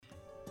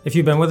If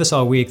you've been with us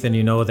all week, then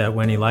you know that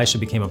when Elisha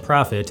became a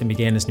prophet and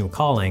began his new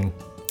calling,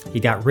 he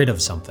got rid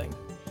of something.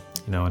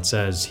 It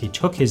says, he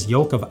took his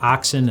yoke of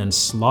oxen and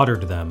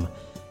slaughtered them,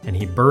 and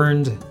he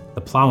burned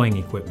the plowing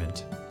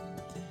equipment.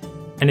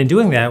 And in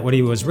doing that, what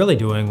he was really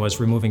doing was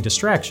removing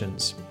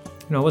distractions.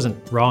 It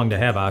wasn't wrong to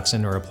have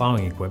oxen or a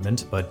plowing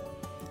equipment, but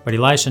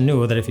Elisha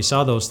knew that if he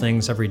saw those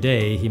things every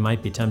day, he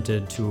might be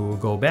tempted to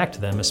go back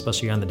to them,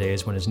 especially on the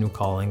days when his new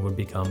calling would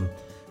become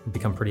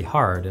pretty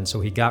hard. And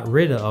so he got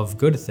rid of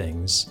good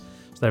things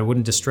so that it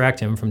wouldn't distract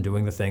him from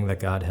doing the thing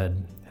that God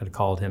had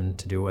called him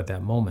to do at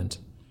that moment.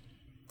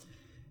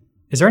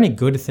 Is there any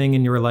good thing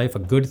in your life, a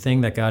good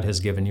thing that God has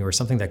given you, or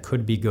something that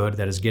could be good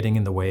that is getting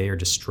in the way or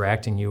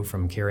distracting you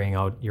from carrying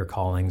out your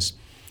callings?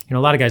 A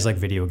lot of guys like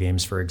video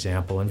games, for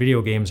example, and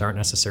video games aren't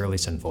necessarily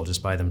sinful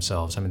just by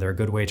themselves. They're a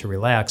good way to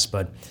relax,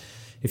 but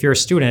if you're a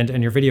student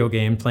and your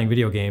playing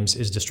video games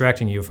is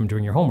distracting you from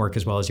doing your homework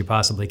as well as you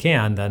possibly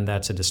can, then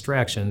that's a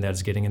distraction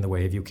that's getting in the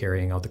way of you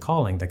carrying out the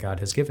calling that God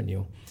has given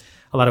you.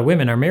 A lot of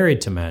women are married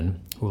to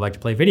men who like to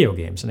play video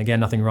games. And again,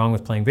 nothing wrong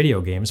with playing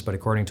video games, but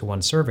according to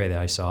one survey that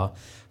I saw,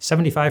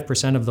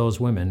 75% of those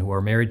women who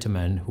are married to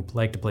men who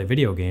like to play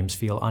video games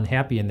feel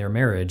unhappy in their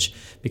marriage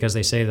because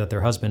they say that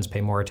their husbands pay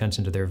more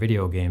attention to their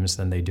video games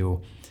than they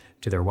do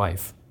to their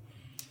wife.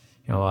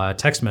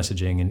 Text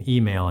messaging and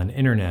email and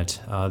internet,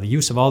 the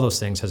use of all those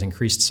things has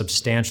increased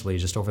substantially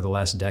just over the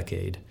last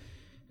decade.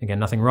 Again,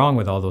 nothing wrong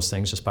with all those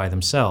things just by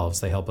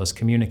themselves. They help us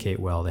communicate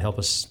well. They help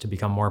us to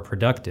become more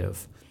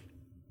productive.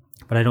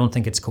 But I don't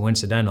think it's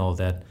coincidental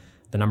that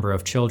the number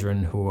of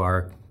children who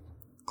are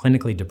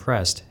clinically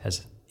depressed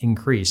has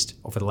increased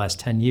over the last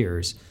 10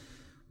 years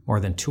more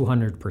than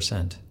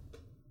 200%.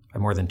 By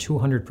more than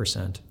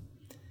 200%.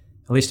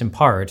 At least in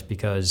part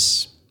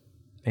because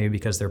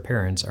their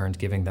parents aren't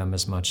giving them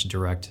as much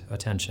direct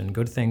attention.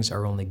 Good things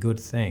are only good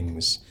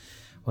things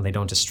when they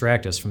don't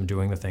distract us from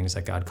doing the things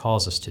that God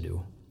calls us to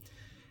do.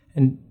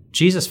 And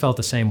Jesus felt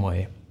the same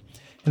way.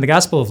 In the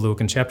Gospel of Luke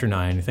in chapter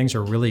 9, things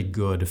are really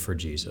good for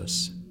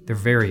Jesus. They're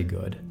very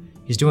good.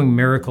 He's doing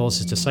miracles.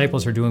 His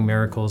disciples are doing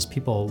miracles.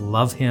 People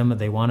love him.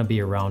 They want to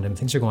be around him.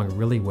 Things are going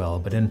really well.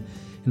 But in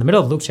the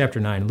middle of Luke chapter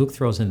 9, Luke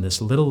throws in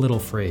this little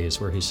phrase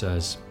where he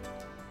says,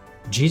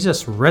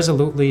 Jesus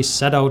resolutely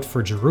set out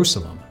for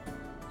Jerusalem.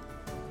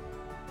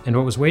 And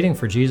what was waiting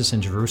for Jesus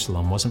in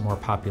Jerusalem wasn't more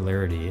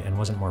popularity and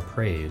wasn't more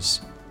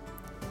praise.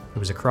 It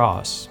was a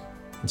cross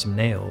and some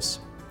nails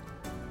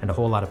and a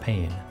whole lot of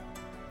pain.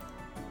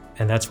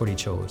 And that's what he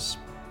chose.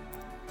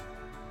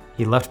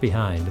 He left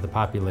behind the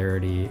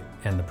popularity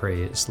and the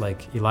praise,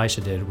 like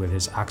Elisha did with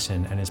his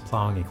oxen and his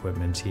plowing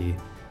equipment.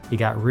 He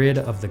got rid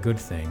of the good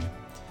thing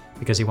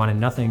because he wanted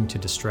nothing to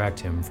distract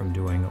him from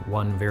doing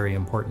one very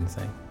important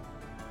thing.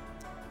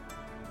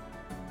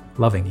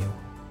 Loving you,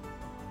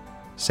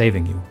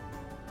 saving you,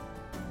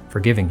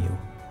 forgiving you,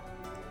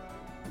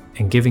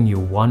 and giving you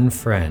one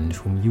friend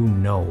whom you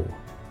know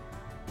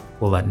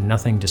will let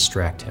nothing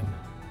distract him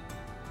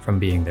from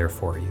being there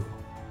for you.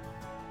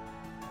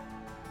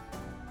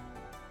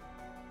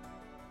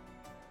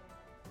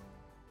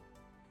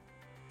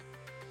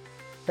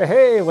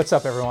 Hey, what's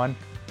up, everyone?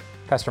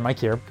 Pastor Mike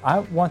here. I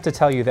want to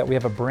tell you that we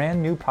have a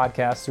brand new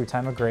podcast through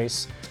Time of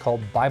Grace. It's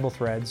called Bible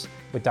Threads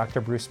with Dr.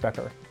 Bruce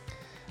Becker.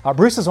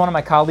 Bruce is one of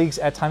my colleagues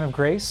at Time of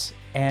Grace,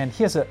 and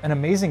he has an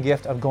amazing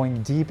gift of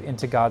going deep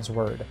into God's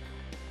Word.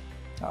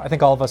 I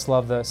think all of us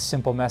love the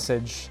simple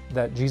message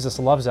that Jesus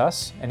loves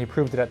us, and he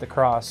proved it at the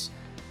cross.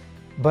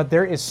 But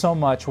there is so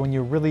much when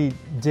you really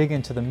dig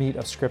into the meat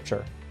of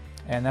Scripture.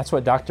 And that's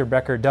what Dr.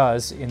 Becker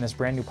does in this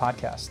brand new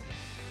podcast.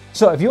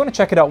 So if you want to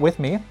check it out with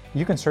me,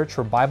 you can search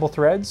for Bible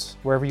Threads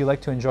wherever you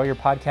like to enjoy your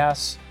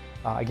podcasts.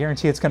 I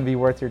guarantee it's going to be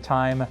worth your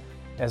time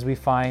as we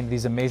find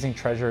these amazing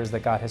treasures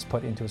that God has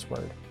put into his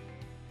Word.